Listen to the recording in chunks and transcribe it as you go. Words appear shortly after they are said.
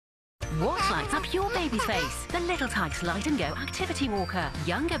What lights up your baby's face? The Little Tikes Light and Go Activity Walker.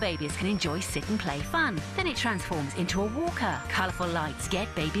 Younger babies can enjoy sit and play fun. Then it transforms into a walker. Colourful lights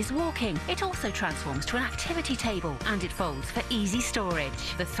get babies walking. It also transforms to an activity table and it folds for easy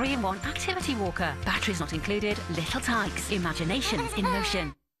storage. The 3-in-1 Activity Walker. Batteries not included. Little Tikes. Imaginations in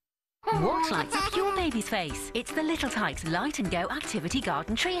motion. What lights up your baby's face? It's the Little Tikes Light and Go Activity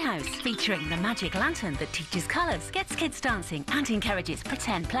Garden Treehouse, featuring the magic lantern that teaches colours, gets kids dancing and encourages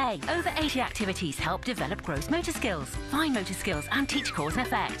pretend play. Over 80 activities help develop gross motor skills, fine motor skills and teach cause and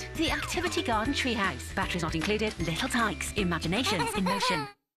effect. The Activity Garden Treehouse. Batteries not included. Little Tikes. Imaginations in motion.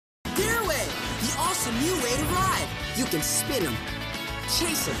 Daraway, the awesome new way to ride. You can spin them,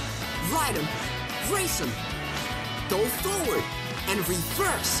 chase them, ride them, race them, go forward, and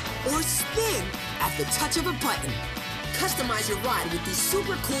reverse or spin at the touch of a button. Customize your ride with these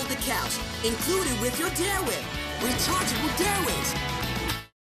super cool decals included with your Daraway. Rechargeable Daraways.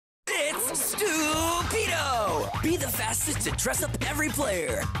 It's Stupido! Be the fastest to dress up every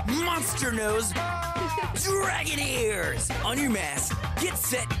player. Monster nose, dragon ears. On your mask, get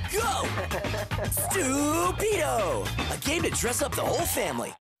set, go! Stupido! A game to dress up the whole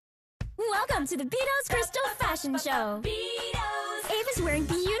family. Welcome to the Beato's Crystal Fashion Show. Ava's wearing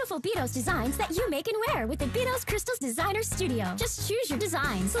beautiful Beato's designs that you make and wear with the Beato's Crystals Designer Studio. Just choose your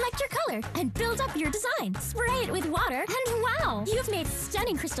design, select your color, and build up your design. Spray it with water, and wow! You've made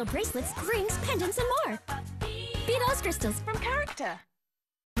stunning crystal bracelets, rings, pendants, and more. Beato's Crystals from character.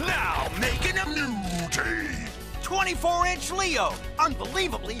 Now making a mutate! 24-inch Leo!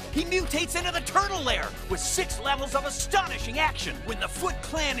 Unbelievably, he mutates into the turtle lair with 6 levels of astonishing action. When the Foot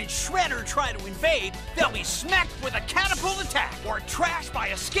Clan and Shredder try to invade, they'll be smacked with a catapult attack or trashed by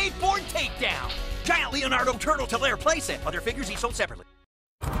a skateboard takedown. Giant Leonardo Turtle to Lair playset. Other figures he sold separately.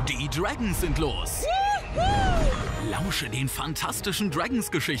 Die Dragons sind los. Lausche den fantastischen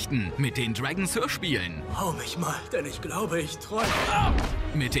Dragons-Geschichten mit den Dragons-Hörspielen. Hau mich mal, denn ich glaube, ich träume.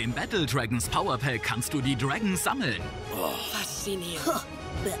 Mit dem Battle Dragons Powerpack kannst du die Dragons sammeln. Faszinierend.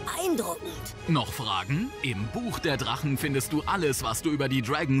 Beeindruckend. Noch Fragen? Im Buch der Drachen findest du alles, was du über die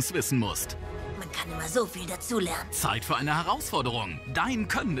Dragons wissen musst. Man kann immer so viel dazulernen. Zeit für eine Herausforderung. Dein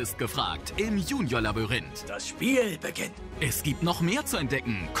Können ist gefragt im Junior-Labyrinth. Das Spiel beginnt. Es gibt noch mehr zu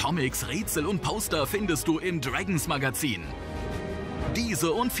entdecken. Comics, Rätsel und Poster findest du im Dragons-Magazin.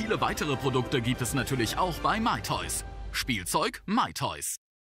 Diese und viele weitere Produkte gibt es natürlich auch bei MyToys. Spielzeug MyToys.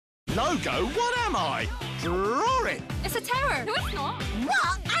 Logo, what am I? Draw it! It's a terror. No, it's not.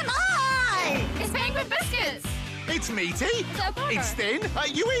 What am I? It's penguin biscuits. It's meaty. It's a burger. It's thin.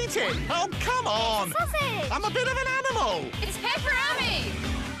 You eat it. Oh, come on. Sausage. I'm a bit of an animal. It's pepperoni.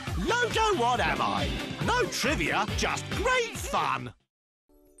 Logo, what am I? No trivia, just great fun.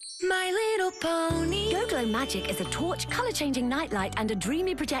 My Little Pony. Go Glow Magic is a torch, colour-changing nightlight and a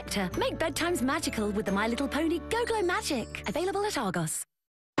dreamy projector. Make bedtimes magical with the My Little Pony Go Glow Magic. Available at Argos.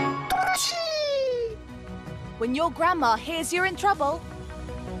 When your grandma hears you're in trouble,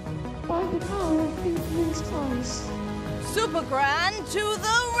 By the power of Pinypon's toys. Super Grand to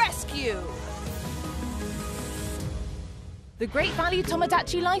the rescue! The Great Value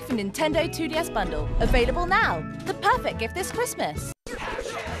Tomodachi Life and Nintendo 2DS bundle. Available now. The perfect gift this Christmas.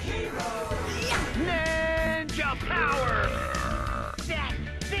 Ninja power!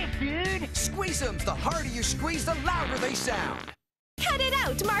 That's it, dude! Squeeze them! The harder you squeeze, the louder they sound. Cut it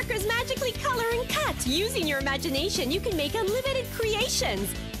out! Markers magically color and cut. Using your imagination, you can make unlimited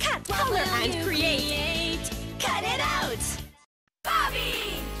creations. Cut, color, and create. Cut it out!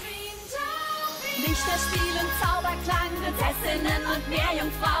 Barbie! Lichter spielen, Zauberklang, Prinzessinnen und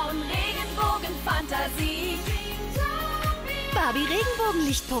Meerjungfrauen, Regenbogenfantasie. Barbie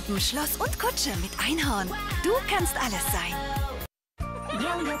Regenbogenlichtpuppen, Schloss und Kutsche mit Einhorn. Du kannst alles sein.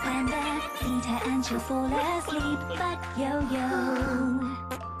 Yo-yo panda, feed her and she'll fall asleep. But yo-yo,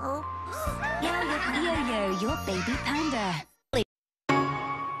 yo-yo, your baby panda.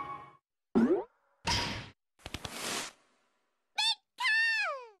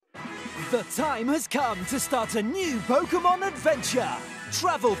 The time has come to start a new Pokemon adventure.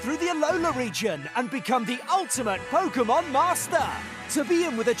 Travel through the Alola region and become the ultimate Pokemon master. To be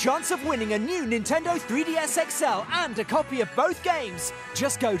in with a chance of winning a new Nintendo 3DS XL and a copy of both games,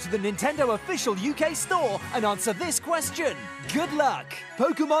 just go to the Nintendo official UK store and answer this question. Good luck!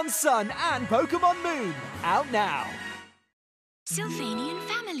 Pokemon Sun and Pokemon Moon, out now. Sylvanian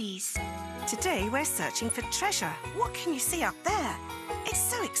families. Today we're searching for treasure. What can you see up there? It's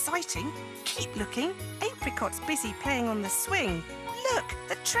so exciting. Keep looking. Apricot's busy playing on the swing. Look,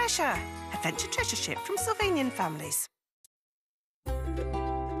 the treasure. Adventure treasure ship from Sylvanian families.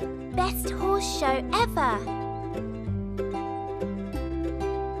 Best horse show ever.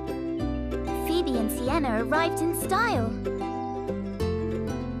 Phoebe and Sienna arrived in style.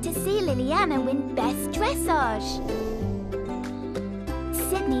 To see Liliana win Best Dressage.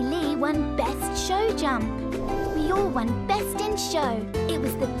 Sydney Lee won Best Show Jump. We all won Best in Show. It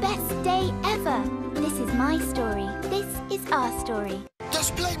was the best day ever. This is my story. This is our story. Das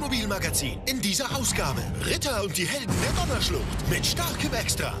Playmobil-Magazin. In dieser Ausgabe Ritter und die Helden der Donnerschlucht. Mit starkem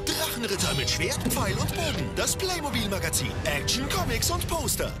Extra. Drachenritter mit Schwert, Pfeil und Bogen. Das Playmobil-Magazin. Action, Comics und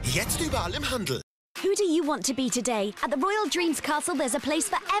Poster. Jetzt überall im Handel. Who do you want to be today? At the Royal Dreams Castle, there's a place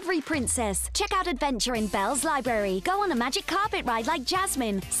for every princess. Check out Adventure in Belle's Library. Go on a magic carpet ride like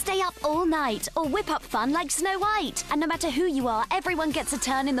Jasmine. Stay up all night. Or whip up fun like Snow White. And no matter who you are, everyone gets a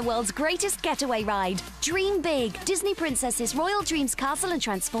turn in the world's greatest getaway ride. Dream big. Disney Princesses, Royal Dreams Castle and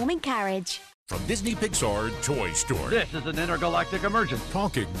Transforming Carriage. From Disney Pixar Toy Store. This is an intergalactic emergency.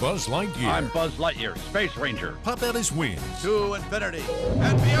 Talking Buzz Lightyear. I'm Buzz Lightyear, Space Ranger. Pop out his wings. To infinity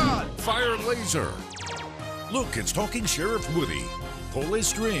and beyond. Fire laser. Look, it's talking Sheriff Woody. Pull his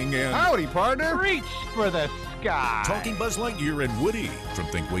string and... Howdy, partner. Reach for the sky. Talking Buzz Lightyear and Woody from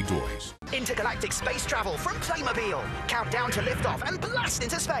Thinkway Toys. Intergalactic space travel from Playmobil. Count down to liftoff and blast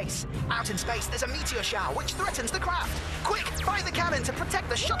into space. Out in space, there's a meteor shower which threatens the craft. Quick, find the cannon to protect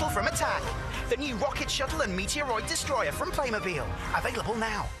the shuttle from attack. The new rocket shuttle and meteoroid destroyer from Playmobil. Available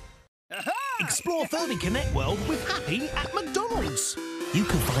now. Explore Furby Connect World with Happy at McDonald's. You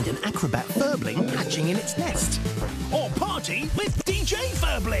can find an acrobat furbling hatching in its nest. Or party with DJ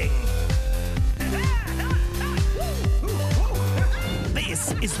Furbling.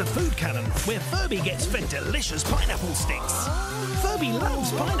 This is the food cannon, where Furby gets fed delicious pineapple sticks. Furby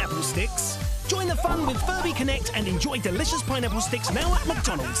loves pineapple sticks. Join the fun with Furby Connect and enjoy delicious pineapple sticks now at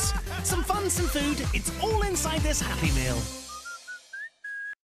McDonald's. Some fun, some food, it's all inside this Happy Meal.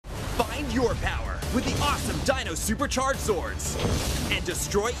 Find your power with the awesome Dino Supercharged Zords and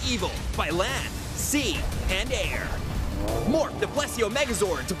destroy evil by land, sea, and air. Morph the Plesio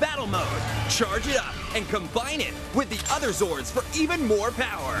Megazord to battle mode, charge it up, and combine it with the other Zords for even more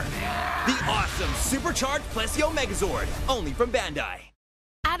power. The awesome Supercharged Plesio Megazord, only from Bandai.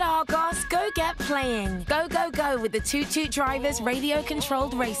 At Argos, go get playing. Go, go, go with the Toot Toot Drivers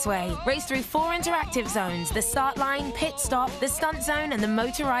radio-controlled raceway. Race through 4 interactive zones, the start line, pit stop, the stunt zone, and the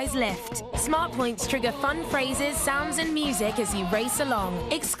motorized lift. Smart points trigger fun phrases, sounds, and music as you race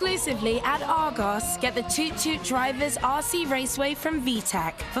along. Exclusively at Argos, get the Toot Toot Drivers RC Raceway from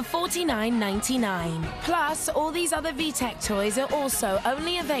VTech for $49.99. Plus, all these other VTech toys are also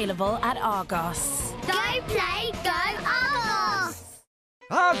only available at Argos. Go play, go Argos!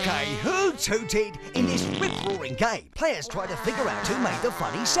 Okay, who tooted? In this rip-roaring game, players try to figure out who made the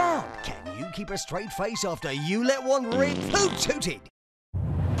funny sound. Can you keep a straight face after you let one rip? Who tooted?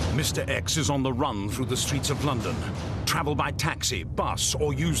 Mr. X is on the run through the streets of London. Travel by taxi, bus,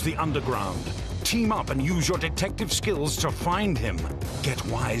 or use the underground. Team up and use your detective skills to find him. Get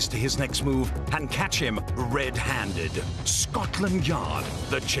wise to his next move and catch him red-handed. Scotland Yard.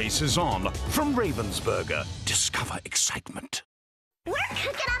 The chase is on. From Ravensburger. Discover excitement. We're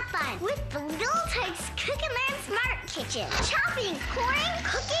cooking up fun with the Little Tikes Cooking Man Smart Kitchen. Chopping, pouring,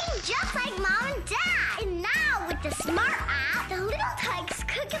 cooking just like Mom and Dad. And now with the Smart app, the Little Tikes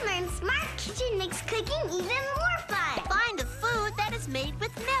Cooking Man Smart Kitchen makes cooking even more fun. Find the food that is made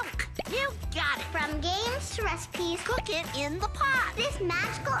with milk. You got it. From games to recipes, cook it in the pot. This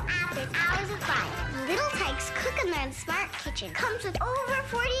magical app is hours of fun. Little Tikes Cooking Man Smart Kitchen comes with over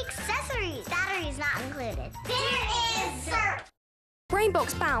 40 accessories. Batteries not included. There is syrup.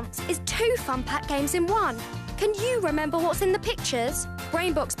 Brainbox Bounce is 2 fun pack games in one. Can you remember what's in the pictures?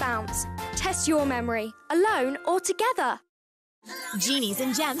 Brainbox Bounce. Test your memory, alone or together. Genies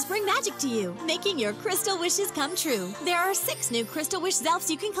and gems bring magic to you, making your crystal wishes come true. There are 6 new Crystal Wish Zelfs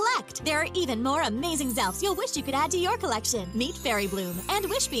you can collect. There are even more amazing Zelfs you'll wish you could add to your collection. Meet Fairy Bloom and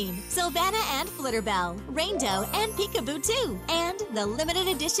Wishbeam, Sylvana and Flitterbell, Rainbow and Peekaboo too, and the limited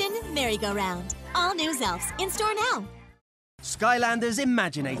edition Merry-Go-Round. All new Zelfs in store now. Skylanders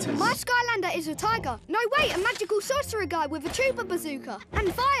Imaginators. My Skylander is a tiger. No, wait, a magical sorcerer guy with a tuba bazooka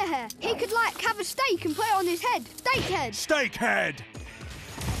and fire hair. He could, have a steak and put it on his head. Steak head. Steak head.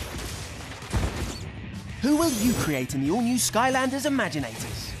 Who will you create in the all-new Skylanders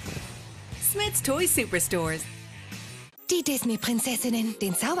Imaginators? Smith's Toy Superstores. Die Disney-Prinzessinnen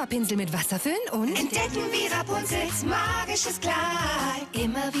den Zauberpinsel mit Wasser füllen und entdecken wie Rapunzels magisches Kleid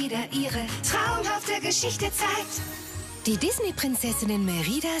immer wieder ihre traumhafte Geschichte zeigt. Die Disney-Prinzessinnen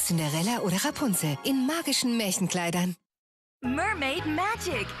Merida, Cinderella oder Rapunzel in magischen Märchenkleidern. Mermaid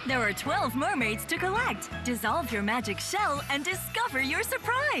Magic! There are 12 mermaids to collect. Dissolve your magic shell and discover your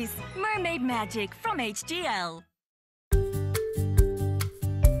surprise. Mermaid Magic from HGL.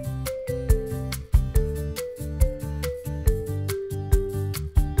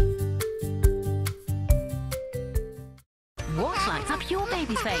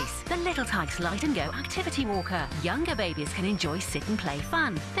 baby's face. The Little Tikes Light and Go Activity Walker. Younger babies can enjoy sit and play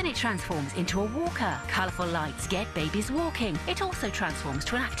fun. Then it transforms into a walker. Colourful lights get babies walking. It also transforms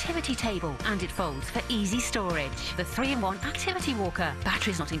to an activity table and it folds for easy storage. The 3-in-1 Activity Walker.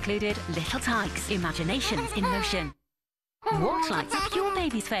 Batteries not included. Little Tikes. Imaginations in motion. What lights up your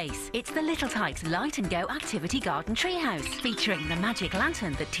baby's face? It's the Little Tikes Light and Go Activity Garden Treehouse, featuring the magic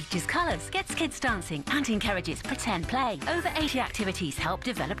lantern that teaches colours, gets kids dancing and encourages pretend play. Over 80 activities help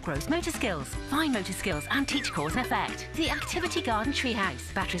develop gross motor skills, fine motor skills and teach cause and effect. The Activity Garden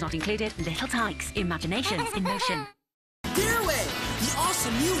Treehouse. Batteries not included. Little Tikes. Imaginations in motion. Daraway, the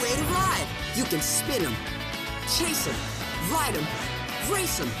awesome new way to ride. You can spin them, chase them, ride them,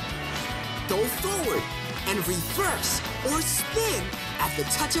 race them, go forward, and reverse or spin at the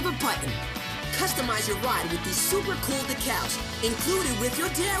touch of a button. Customize your ride with these super cool decals included with your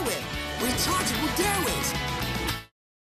Daraway. Rechargeable Daraways.